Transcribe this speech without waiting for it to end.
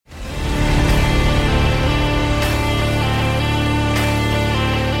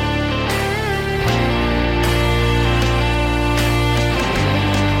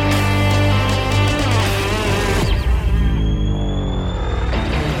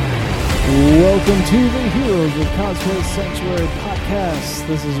Welcome to the Heroes of Cosplay Sanctuary podcast.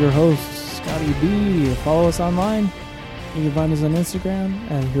 This is your host, Scotty B. Follow us online. You can find us on Instagram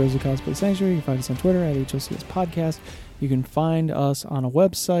at Heroes of Cosplay Sanctuary. You can find us on Twitter at HOCS Podcast. You can find us on a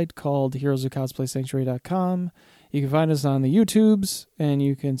website called heroesofcosplaysanctuary.com. You can find us on the YouTubes, and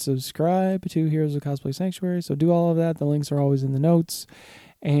you can subscribe to Heroes of Cosplay Sanctuary. So do all of that. The links are always in the notes.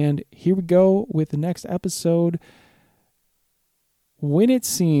 And here we go with the next episode. When it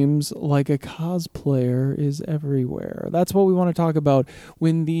seems like a cosplayer is everywhere. That's what we want to talk about.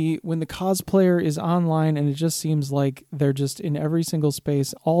 When the cosplayer is online and it just seems like they're just in every single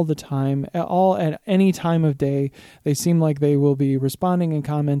space all the time, all at any time of day. They seem like they will be responding and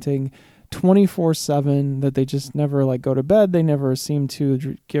commenting 24/7, that they just never go to bed. They never seem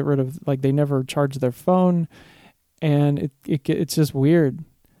to get rid of, they never charge their phone. And it's just weird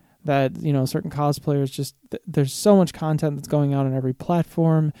that, certain cosplayers just, there's so much content that's going out on every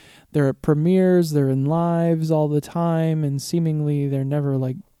platform. They're at premieres, they're in lives all the time, and seemingly they're never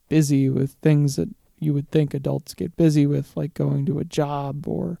busy with things that you would think adults get busy with, like going to a job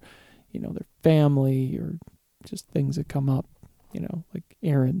or, their family, or just things that come up, like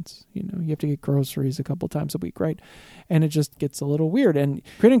errands. You have to get groceries a couple times a week, right? And it just gets a little weird. And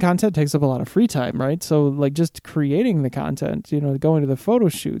creating content takes up a lot of free time, right? So just creating the content, going to the photo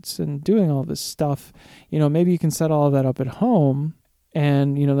shoots and doing all this stuff, maybe you can set all of that up at home,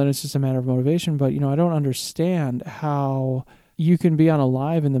 and, then it's just a matter of motivation. But, I don't understand how you can be on a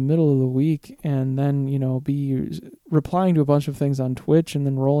live in the middle of the week and then, be replying to a bunch of things on Twitch and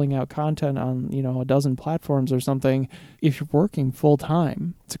then rolling out content on, a dozen platforms or something if you're working full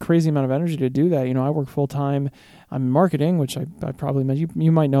time. It's a crazy amount of energy to do that. I work full time. I'm in marketing, which I probably meant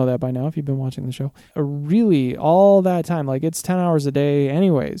you might know that by now if you've been watching the show. Really, all that time, it's 10 hours a day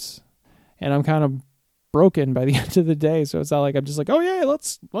anyways. And I'm kind of broken by the end of the day, so it's not like I'm just oh yeah,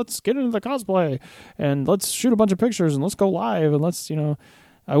 let's get into the cosplay and let's shoot a bunch of pictures and let's go live and let's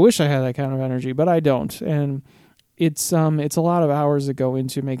I wish I had that kind of energy, but I don't. And it's a lot of hours that go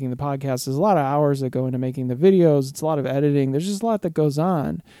into making the podcast. There's a lot of hours that go into making the videos. It's a lot of editing. There's just a lot that goes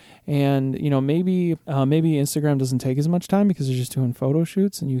on. And maybe Instagram doesn't take as much time because you're just doing photo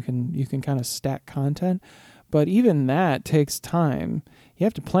shoots and you can kind of stack content. But even that takes time. You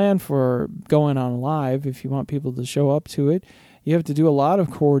have to plan for going on live if you want people to show up to it. You have to do a lot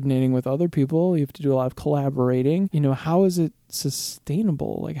of coordinating with other people. You have to do a lot of collaborating. How is it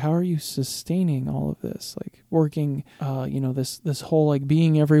sustainable? How are you sustaining all of this? Working, this whole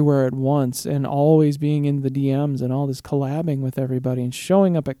being everywhere at once and always being in the DMs and all this collabing with everybody and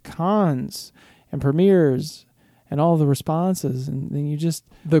showing up at cons and premieres and all the responses. And then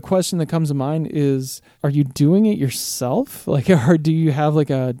the question that comes to mind is, are you doing it yourself? Or do you have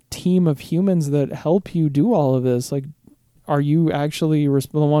a team of humans that help you do all of this? Are you actually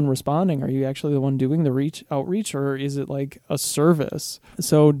the one responding? Are you actually the one doing the outreach, or is it a service?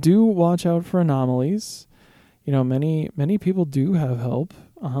 So do watch out for anomalies. Many people do have help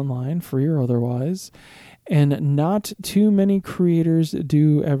online, free or otherwise. And not too many creators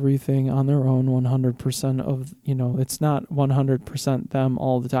do everything on their own 100% of, it's not 100% them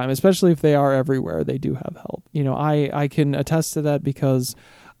all the time, especially if they are everywhere. They do have help. I can attest to that because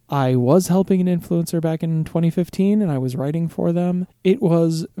I was helping an influencer back in 2015 and I was writing for them. It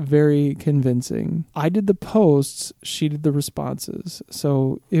was very convincing. I did the posts, she did the responses.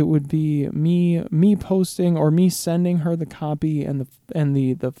 So it would be me posting or me sending her the copy and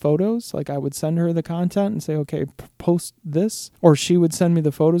the photos. I would send her the content and say, okay, post this. Or she would send me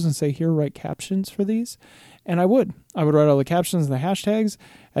the photos and say, here, write captions for these. And I would write all the captions and the hashtags,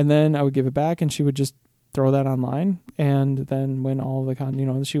 and then I would give it back and she would just throw that online, and then when all the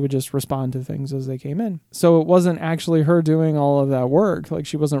content, she would just respond to things as they came in. So it wasn't actually her doing all of that work.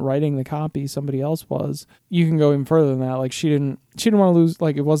 She wasn't writing the copy, somebody else was. You can go even further than that. She didn't want to lose,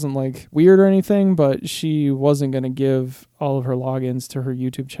 it wasn't weird or anything, but she wasn't going to give all of her logins to her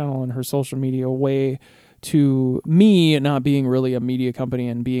YouTube channel and her social media away to me, not being really a media company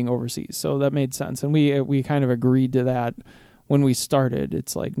and being overseas. So that made sense. And we kind of agreed to that when we started.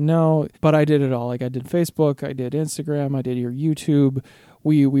 It's no, but I did it all. I did Facebook, I did Instagram, I did your YouTube.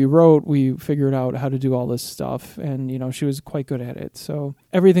 We wrote, we figured out how to do all this stuff, and she was quite good at it. So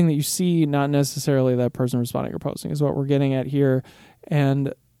everything that you see, not necessarily that person responding or posting, is what we're getting at here,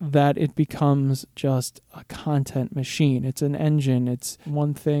 and that it becomes just a content machine. It's an engine. It's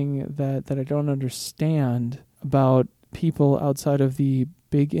one thing that I don't understand about people outside of the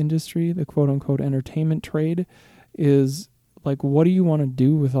big industry, the quote unquote entertainment trade, is what do you want to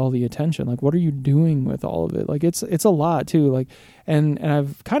do with all the attention? What are you doing with all of it? It's a lot too. And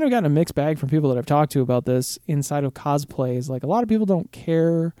I've kind of gotten a mixed bag from people that I've talked to about this inside of cosplays. A lot of people don't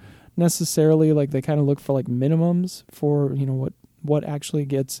care necessarily. Like they kind of look for like minimums for, what actually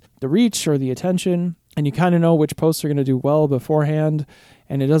gets the reach or the attention. And you kind of know which posts are going to do well beforehand.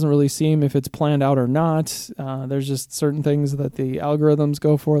 And it doesn't really seem if it's planned out or not. There's just certain things that the algorithms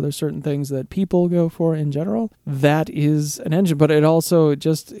go for. There's certain things that people go for in general. That is an engine. But it also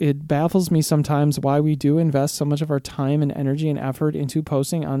it baffles me sometimes why we do invest so much of our time and energy and effort into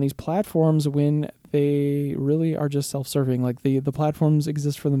posting on these platforms when they really are just self-serving. Like the platforms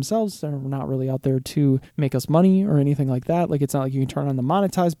exist for themselves. They're not really out there to make us money or anything like that. Like it's not like you can turn on the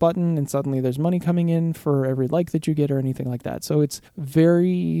monetize button and suddenly there's money coming in for every like that you get or anything like that. So it's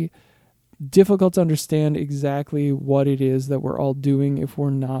very difficult to understand exactly what it is that we're all doing if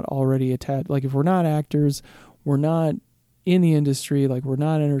we're not already attached. Like if we're not actors, we're not in the industry, like we're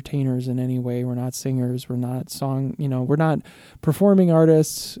not entertainers in any way, we're not singers, we're not we're not performing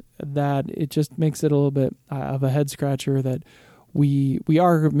artists, that it just makes it a little bit of a head scratcher that we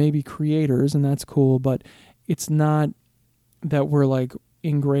are maybe creators, and that's cool, but it's not that we're like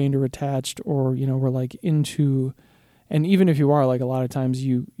ingrained or attached or, we're like into. And even if you are, like a lot of times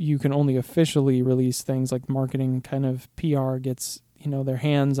you can only officially release things, like marketing kind of PR gets, their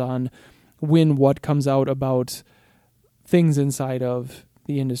hands on when what comes out about things inside of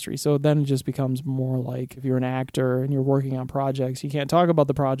the industry. So then it just becomes more like if you're an actor and you're working on projects, you can't talk about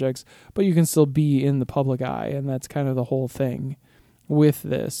the projects, but you can still be in the public eye. And that's kind of the whole thing with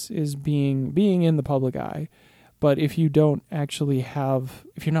this, is being in the public eye. But if you don't actually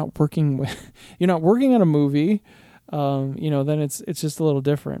if you're not working on a movie, then it's just a little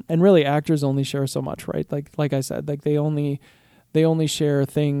different. And really actors only share so much, right? Like I said, like they only share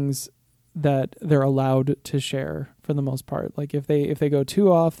things that they're allowed to share for the most part. Like if they go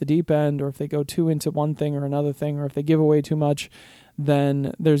too off the deep end, or if they go too into one thing or another thing, or if they give away too much,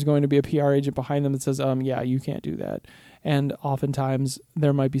 then there's going to be a PR agent behind them that says, yeah, you can't do that. And oftentimes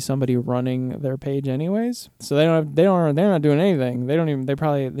there might be somebody running their page anyways. So they're not doing anything. They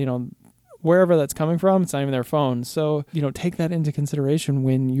probably, wherever that's coming from, it's not even their phone. So, take that into consideration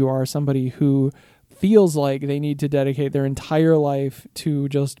when you are somebody who feels like they need to dedicate their entire life to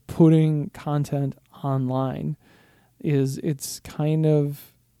just putting content online. It's kind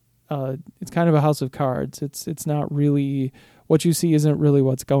of a house of cards. It's not really what you see, isn't really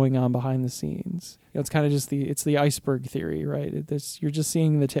what's going on behind the scenes. It's kind of just the iceberg theory, right? You're just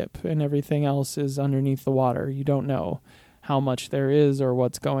seeing the tip, and everything else is underneath the water. You don't know how much there is or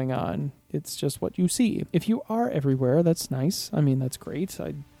what's going on. It's just what you see. If you are everywhere, that's nice. I mean, that's great.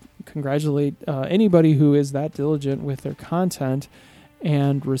 I congratulate anybody who is that diligent with their content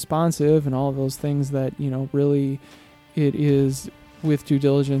and responsive and all of those things that, really it is with due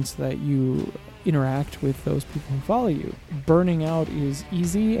diligence that you interact with those people who follow you. Burning out is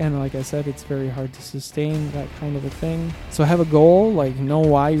easy, and like I said, it's very hard to sustain that kind of a thing. So have a goal, like know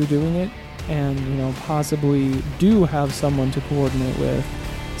why you're doing it, and possibly do have someone to coordinate with,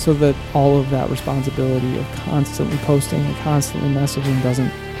 so that all of that responsibility of constantly posting and constantly messaging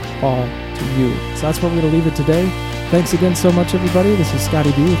doesn't fall to you. So that's where we're going to leave it today. Thanks again so much, everybody. This is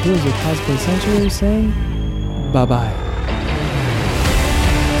Scotty B with Heroes of Cosplay Sanctuary saying bye-bye.